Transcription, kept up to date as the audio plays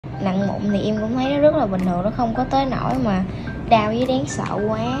nặng mụn thì em cũng thấy nó rất là bình thường, nó không có tới nỗi mà đau với đáng sợ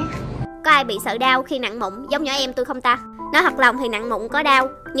quá. Có ai bị sợ đau khi nặng mụn giống nhỏ em tôi không ta? Nói thật lòng thì nặng mụn có đau,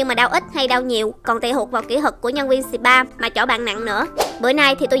 nhưng mà đau ít hay đau nhiều còn tùy thuộc vào kỹ thuật của nhân viên spa mà chỗ bạn nặng nữa. Bữa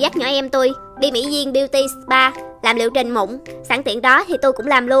nay thì tôi dắt nhỏ em tôi đi Mỹ Duyên Beauty Spa làm liệu trình mụn. Sẵn tiện đó thì tôi cũng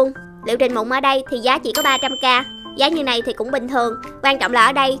làm luôn. Liệu trình mụn ở đây thì giá chỉ có 300k. Giá như này thì cũng bình thường. Quan trọng là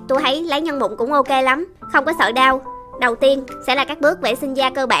ở đây tôi thấy lấy nhân mụn cũng ok lắm, không có sợ đau. Đầu tiên sẽ là các bước vệ sinh da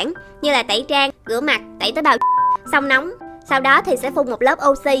cơ bản như là tẩy trang, rửa mặt, tẩy tế bào xong nóng. Sau đó thì sẽ phun một lớp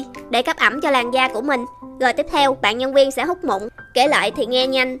oxy để cấp ẩm cho làn da của mình. Rồi tiếp theo bạn nhân viên sẽ hút mụn. Kể lại thì nghe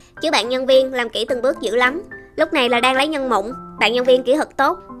nhanh, chứ bạn nhân viên làm kỹ từng bước dữ lắm. Lúc này là đang lấy nhân mụn. Bạn nhân viên kỹ thuật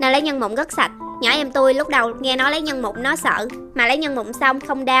tốt nên lấy nhân mụn rất sạch. Nhỏ em tôi lúc đầu nghe nói lấy nhân mụn nó sợ, mà lấy nhân mụn xong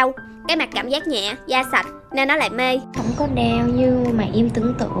không đau, cái mặt cảm giác nhẹ, da sạch nên nó lại mê. Không có đau như mà em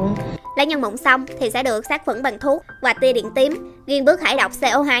tưởng tượng. Lấy nhân mụn xong thì sẽ được sát khuẩn bằng thuốc và tia điện tím. Riêng bước thải độc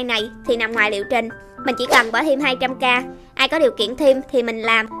CO2 này thì nằm ngoài liệu trình. Mình chỉ cần bỏ thêm 200k. Ai có điều kiện thêm thì mình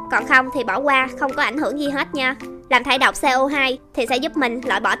làm, còn không thì bỏ qua, không có ảnh hưởng gì hết nha. Làm thải độc CO2 thì sẽ giúp mình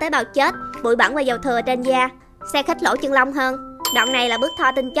loại bỏ tế bào chết, bụi bẩn và dầu thừa trên da, xe khít lỗ chân lông hơn. Đoạn này là bước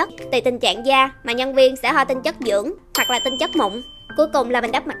thoa tinh chất, tùy tình trạng da mà nhân viên sẽ thoa tinh chất dưỡng hoặc là tinh chất mụn. Cuối cùng là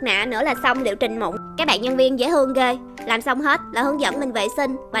mình đắp mặt nạ nữa là xong liệu trình mụn. Các bạn nhân viên dễ thương ghê. Làm xong hết là hướng dẫn mình vệ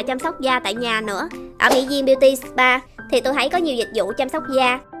sinh và chăm sóc da tại nhà nữa. Ở Mỹ Duyên Beauty Spa thì tôi thấy có nhiều dịch vụ chăm sóc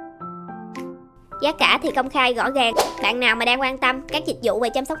da. Giá cả thì công khai rõ ràng. Bạn nào mà đang quan tâm các dịch vụ về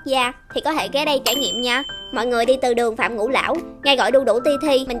chăm sóc da thì có thể ghé đây trải nghiệm nha. Mọi người đi từ đường Phạm Ngũ Lão, ngay gọi đu đủ ti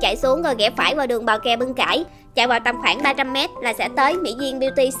thi, mình chạy xuống rồi rẽ phải vào đường Bào Kè Bưng Cải, chạy vào tầm khoảng 300m là sẽ tới Mỹ Duyên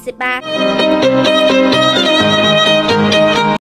Beauty Spa.